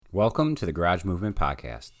Welcome to the Garage Movement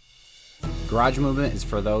Podcast. Garage Movement is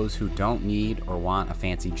for those who don't need or want a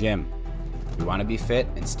fancy gym. We want to be fit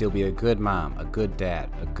and still be a good mom, a good dad,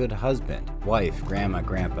 a good husband, wife, grandma,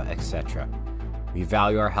 grandpa, etc. We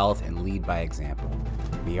value our health and lead by example.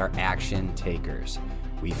 We are action takers.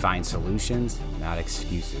 We find solutions, not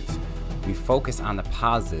excuses. We focus on the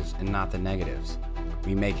positives and not the negatives.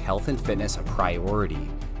 We make health and fitness a priority,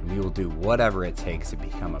 and we will do whatever it takes to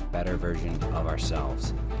become a better version of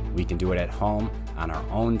ourselves. We can do it at home, on our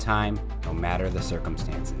own time, no matter the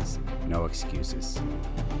circumstances. No excuses.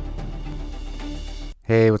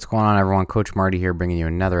 Hey, what's going on, everyone? Coach Marty here, bringing you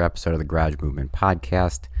another episode of the Garage Movement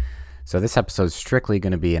Podcast. So this episode is strictly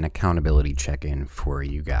going to be an accountability check-in for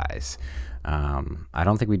you guys. I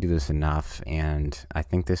don't think we do this enough, and I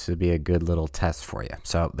think this would be a good little test for you.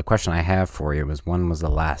 So the question I have for you is, when was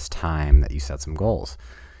the last time that you set some goals?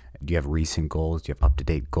 Do you have recent goals? Do you have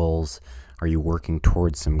up-to-date goals? Are you working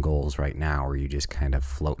towards some goals right now, or are you just kind of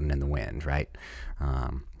floating in the wind, right?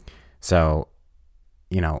 In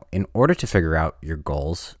order to figure out your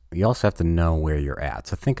goals, you also have to know where you're at.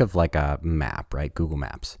 So think of like a map, right? Google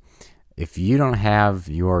Maps. If you don't have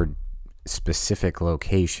your specific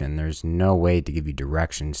location, there's no way to give you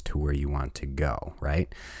directions to where you want to go,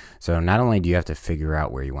 right? So not only do you have to figure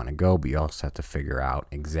out where you want to go, but you also have to figure out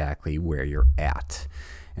exactly where you're at.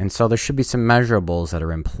 And so there should be some measurables that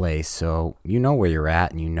are in place, so you know where you're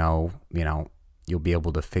at, and you'll be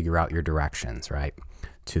able to figure out your directions, right,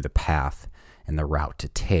 to the path and the route to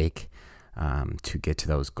take to get to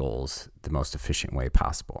those goals the most efficient way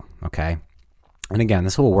possible, okay? And again,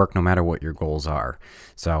 this will work no matter what your goals are.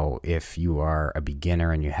 So if you are a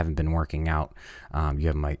beginner and you haven't been working out,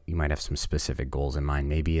 you might have some specific goals in mind.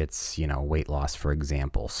 Maybe it's, weight loss, for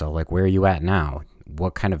example. So like, where are you at now?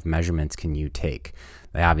 What kind of measurements can you take?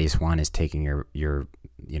 The obvious one is taking your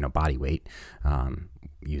body weight,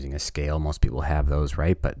 using a scale. Most people have those,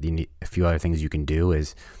 right? But a few other things you can do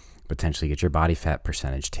is potentially get your body fat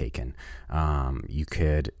percentage taken. You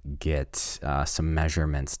could get some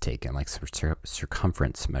measurements taken, like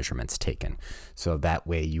circumference measurements taken. So that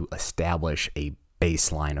way you establish a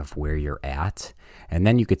baseline of where you're at. And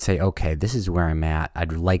then you could say, okay, this is where I'm at.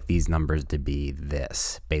 I'd like these numbers to be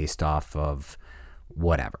this based off of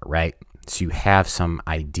whatever, right? So you have some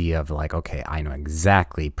idea of like, okay, I know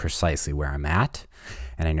exactly precisely where I'm at,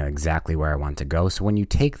 and I know exactly where I want to go. So when you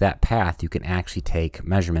take that path, you can actually take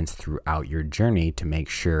measurements throughout your journey to make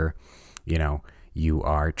sure, you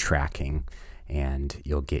are tracking, and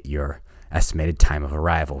you'll get your estimated time of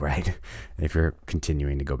arrival, right? If you're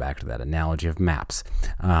continuing to go back to that analogy of maps.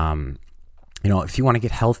 If you want to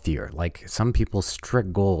get healthier, like some people's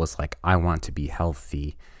strict goal is like, I want to be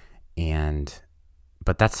healthy,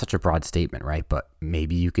 but that's such a broad statement, right? But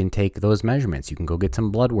maybe you can take those measurements. You can go get some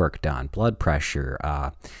blood work done, blood pressure.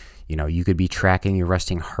 You could be tracking your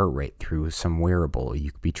resting heart rate through some wearable. You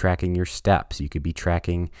could be tracking your steps. You could be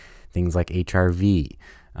tracking things like HRV.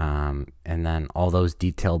 And then all those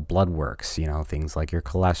detailed blood works, things like your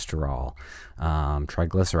cholesterol,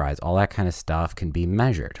 triglycerides, all that kind of stuff can be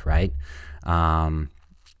measured, right?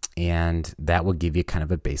 And that will give you kind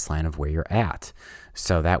of a baseline of where you're at.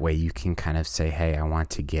 So that way you can kind of say, hey, I want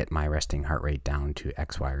to get my resting heart rate down to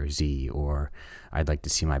X, Y, or Z, or I'd like to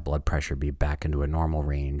see my blood pressure be back into a normal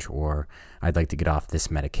range, or I'd like to get off this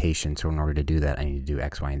medication. So in order to do that, I need to do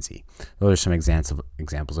X, Y, and Z. Those are some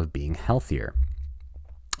examples of being healthier.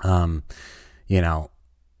 The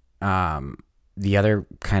other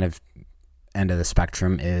kind of end of the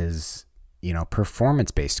spectrum is,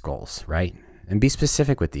 performance-based goals, right? And be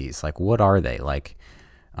specific with these. Like, what are they? Like,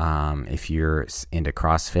 if you're into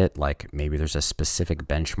CrossFit, like maybe there's a specific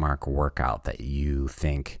benchmark workout that you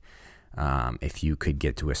think, if you could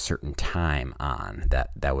get to a certain time on,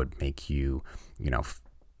 that would make you,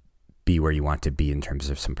 be where you want to be in terms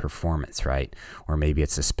of some performance, right? Or maybe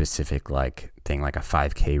it's a specific thing like a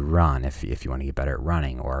 5K run if you want to get better at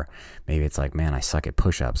running. Or maybe it's like, man, I suck at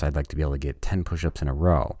push-ups. I'd like to be able to get 10 push-ups in a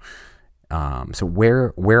row. So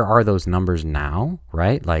where are those numbers now,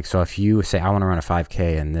 right? Like, so if you say, I want to run a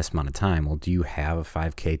 5K in this amount of time, well, do you have a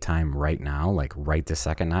 5K time right now? Like right this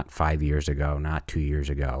second, not 5 years ago, not 2 years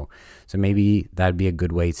ago. So maybe that'd be a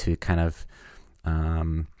good way to kind of,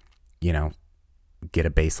 get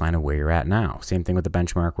a baseline of where you're at now. Same thing with the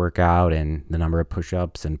benchmark workout and the number of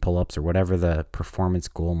push-ups and pull-ups or whatever the performance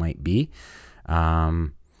goal might be.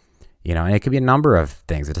 And it could be a number of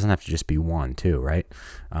things. It doesn't have to just be one too, right?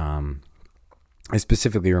 I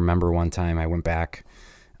specifically remember one time I went back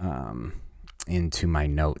into my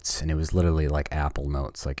notes, and it was literally like Apple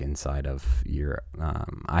Notes, like inside of your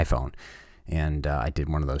iPhone. And I did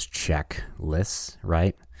one of those check lists,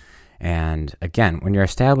 right? And again, when you're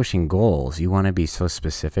establishing goals, you want to be so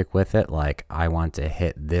specific with it. Like, I want to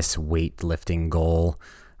hit this weightlifting goal.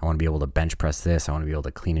 I want to be able to bench press this. I want to be able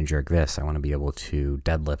to clean and jerk this. I want to be able to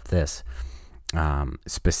deadlift this.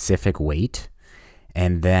 Specific weight.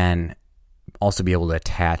 And then also be able to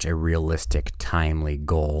attach a realistic, timely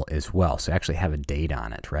goal as well. So actually have a date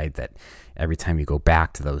on it, right? That every time you go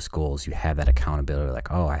back to those goals, you have that accountability,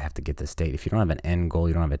 like, oh, I have to get this date. If you don't have an end goal,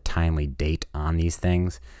 you don't have a timely date on these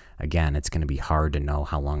things, again, it's going to be hard to know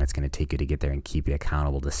how long it's going to take you to get there and keep you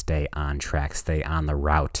accountable to stay on track, stay on the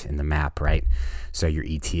route in the map, right? So your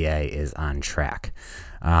ETA is on track.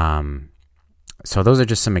 So those are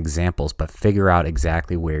just some examples, but figure out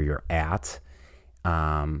exactly where you're at.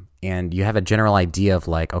 And you have a general idea of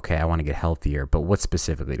like, okay, I want to get healthier, but what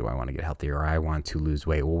specifically do I want to get healthier? Or I want to lose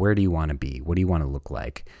weight. Well, where do you want to be? What do you want to look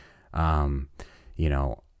like? I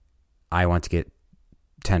want to get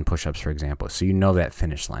 10 push-ups, for example. So you know that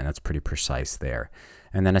finish line. That's pretty precise there.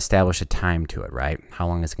 And then establish a time to it, right? How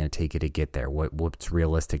long is it going to take you to get there? What's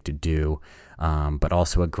realistic to do, but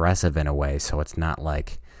also aggressive in a way. So it's not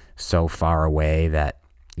like so far away that,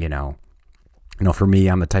 for me,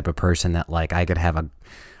 I'm the type of person that like I could have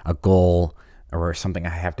a goal or something I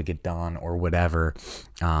have to get done or whatever,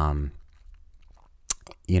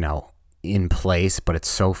 in place, but it's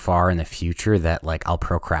so far in the future that like I'll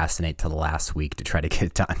procrastinate to the last week to try to get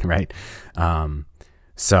it done, right?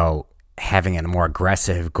 So having a more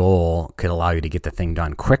aggressive goal could allow you to get the thing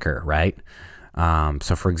done quicker, right?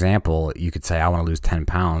 So for example, you could say, I want to lose 10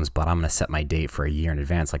 pounds, but I'm going to set my date for a year in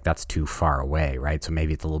advance. Like that's too far away, right? So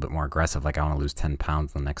maybe it's a little bit more aggressive. Like I want to lose 10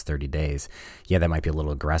 pounds in the next 30 days. Yeah, that might be a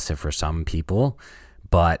little aggressive for some people,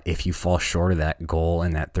 but if you fall short of that goal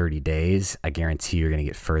in that 30 days, I guarantee you're going to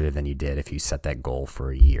get further than you did if you set that goal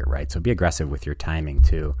for a year, right? So be aggressive with your timing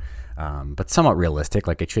too, but somewhat realistic.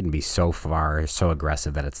 Like it shouldn't be so far, so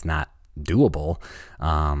aggressive that it's not doable.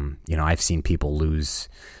 I've seen people lose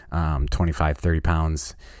 25, 30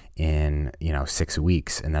 pounds in 6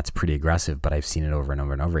 weeks, and that's pretty aggressive, but I've seen it over and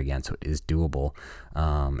over and over again, so it is doable.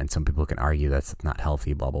 And some people can argue that's not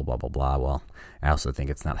healthy, blah blah blah blah blah. Well, I also think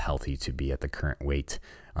it's not healthy to be at the current weight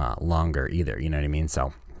longer either, you know what I mean?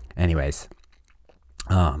 So anyways,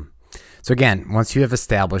 so again, once you have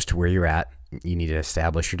established where you're at, you need to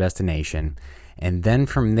establish your destination, and then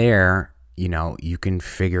from there, you can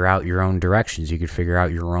figure out your own directions. You can figure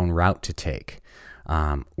out your own route to take.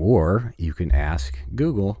 Or you can ask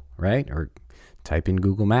Google, right? Or type in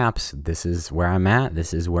Google Maps. This is where I'm at.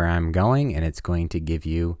 This is where I'm going. And it's going to give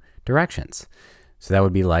you directions. So that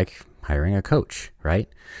would be like hiring a coach, right?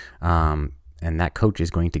 And that coach is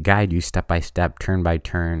going to guide you step by step, turn by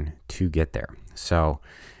turn to get there. So,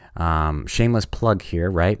 shameless plug here,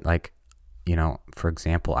 right? Like, for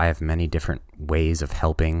example, I have many different ways of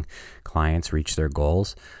helping clients reach their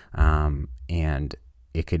goals. And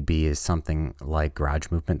it could be something like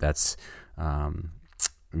Garage Movement that's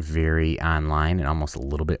very online and almost a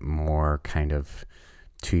little bit more kind of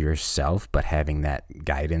to yourself, but having that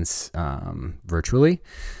guidance virtually.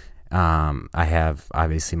 I have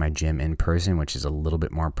obviously my gym in person, which is a little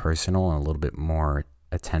bit more personal and a little bit more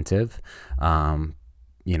attentive,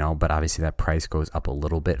 but obviously that price goes up a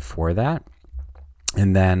little bit for that.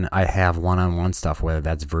 And then I have one-on-one stuff, whether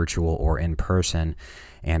that's virtual or in person.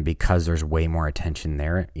 And because there's way more attention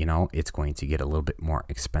there, it's going to get a little bit more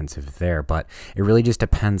expensive there. But it really just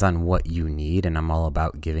depends on what you need. And I'm all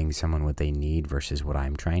about giving someone what they need versus what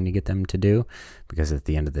I'm trying to get them to do. Because at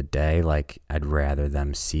the end of the day, like I'd rather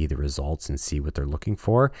them see the results and see what they're looking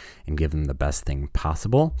for and give them the best thing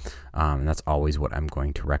possible. And that's always what I'm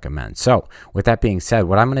going to recommend. So with that being said,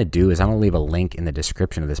 what I'm going to do is I'm going to leave a link in the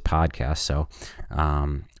description of this podcast. So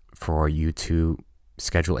for you to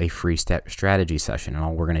schedule a free strategy session. And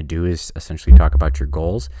all we're going to do is essentially talk about your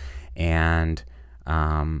goals and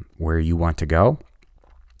where you want to go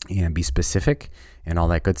and be specific and all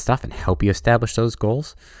that good stuff and help you establish those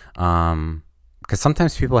goals. Because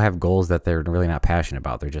sometimes people have goals that they're really not passionate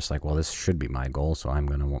about. They're just like, well, this should be my goal, so I'm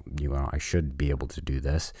going to, I should be able to do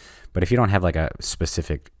this. But if you don't have like a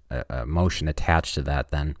specific emotion attached to that,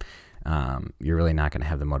 then you're really not going to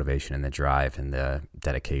have the motivation and the drive and the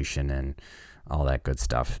dedication and all that good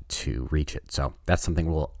stuff to reach it. So that's something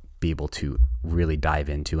we'll be able to really dive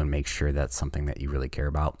into and make sure that's something that you really care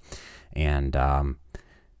about. And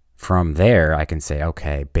from there, I can say,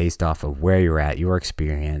 okay, based off of where you're at, your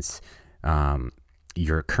experience,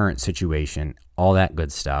 your current situation, all that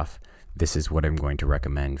good stuff, this is what I'm going to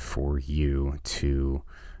recommend for you to,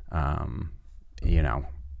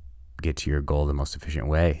 get to your goal the most efficient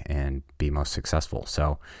way and be most successful.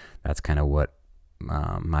 So that's kind of what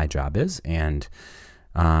my job is. And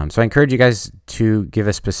So I encourage you guys to give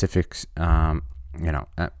us specifics. I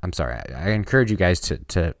encourage you guys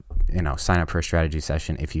to sign up for a strategy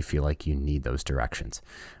session if you feel like you need those directions.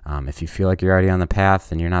 If you feel like you're already on the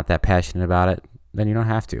path and you're not that passionate about it, then you don't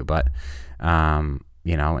have to. But and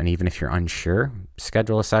even if you're unsure,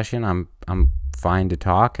 schedule a session. I'm fine to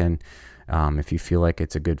talk, and if you feel like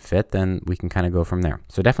it's a good fit, then we can kind of go from there.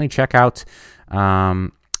 So definitely check out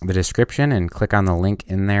the description and click on the link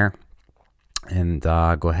in there, and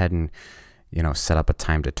go ahead and set up a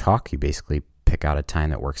time to talk. You basically pick out a time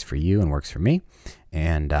that works for you and works for me,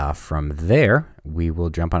 and from there we will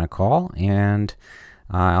jump on a call, and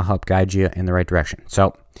I'll help guide you in the right direction.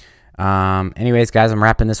 So anyways, guys, I'm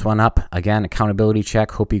wrapping this one up. Again, accountability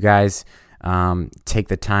check. Hope you guys take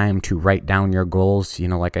the time to write down your goals.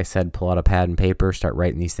 Like I said, pull out a pad and paper, start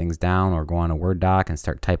writing these things down, or go on a Word doc and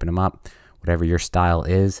start typing them up, whatever your style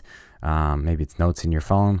is. Maybe it's notes in your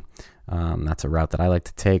phone. That's a route that I like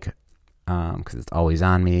to take because it's always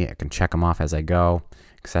on me. I can check them off as I go,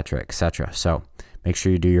 etc., etc. So make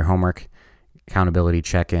sure you do your homework, accountability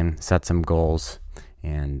check-in, set some goals,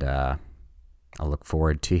 and I'll look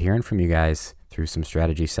forward to hearing from you guys through some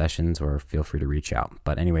strategy sessions, or feel free to reach out.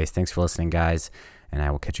 But anyways, thanks for listening, guys, and I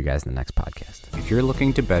will catch you guys in the next podcast. If you're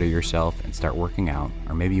looking to better yourself and start working out,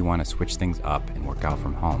 or maybe you want to switch things up and work out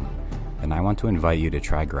from home, then I want to invite you to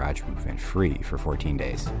try Garage Movement free for 14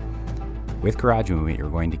 days. With Garage Movement, you're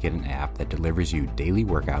going to get an app that delivers you daily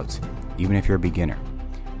workouts, even if you're a beginner.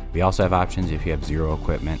 We also have options if you have zero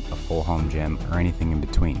equipment, a full home gym, or anything in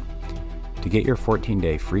between. To get your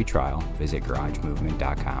 14-day free trial, visit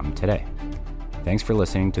garagemovement.com today. Thanks for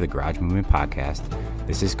listening to the Garage Movement Podcast.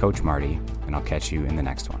 This is Coach Marty, and I'll catch you in the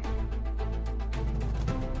next one.